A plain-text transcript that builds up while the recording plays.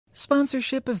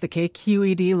Sponsorship of the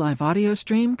KQED live audio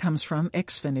stream comes from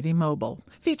Xfinity Mobile,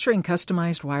 featuring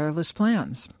customized wireless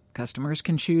plans. Customers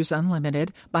can choose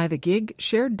unlimited, by the gig,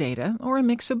 shared data, or a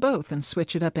mix of both and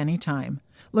switch it up anytime.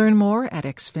 Learn more at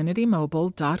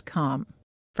xfinitymobile.com.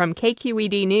 From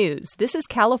KQED News, this is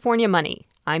California Money.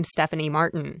 I'm Stephanie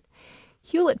Martin.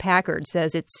 Hewlett-Packard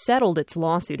says it's settled its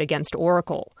lawsuit against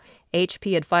Oracle.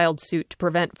 HP had filed suit to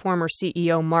prevent former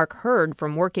CEO Mark Hurd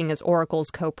from working as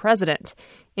Oracle's co-president.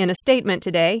 In a statement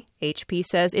today, HP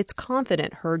says it's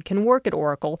confident Hurd can work at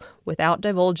Oracle without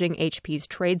divulging HP's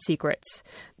trade secrets.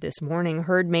 This morning,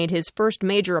 Hurd made his first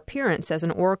major appearance as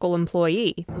an Oracle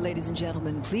employee. Ladies and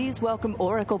gentlemen, please welcome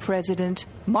Oracle President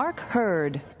Mark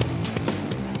Hurd.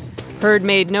 Hurd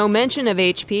made no mention of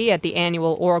HP at the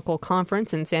annual Oracle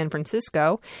conference in San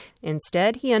Francisco.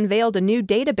 Instead, he unveiled a new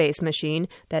database machine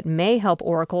that may help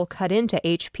Oracle cut into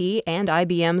HP and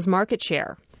IBM's market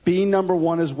share. Being number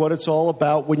one is what it's all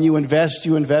about. When you invest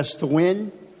to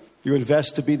win. You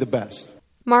invest to be the best.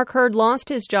 Mark Hurd lost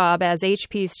his job as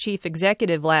HP's chief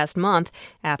executive last month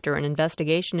after an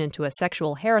investigation into a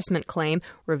sexual harassment claim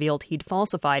revealed he'd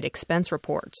falsified expense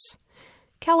reports.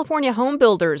 California home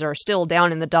builders are still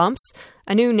down in the dumps.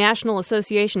 A new National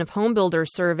Association of Home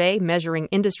Builders survey measuring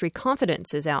industry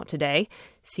confidence is out today.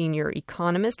 Senior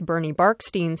economist Bernie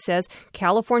Barkstein says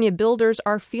California builders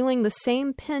are feeling the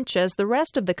same pinch as the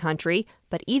rest of the country,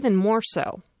 but even more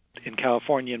so. In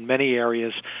California, in many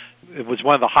areas, it was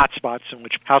one of the hot spots in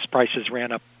which house prices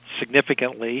ran up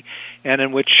significantly, and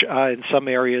in which in some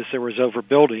areas there was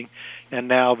overbuilding, and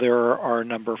now there are a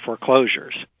number of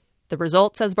foreclosures. The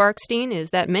result, says Barkstein,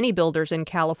 is that many builders in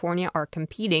California are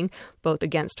competing both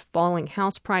against falling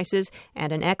house prices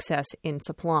and an excess in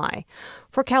supply.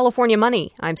 For California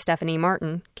Money, I'm Stephanie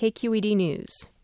Martin, KQED News.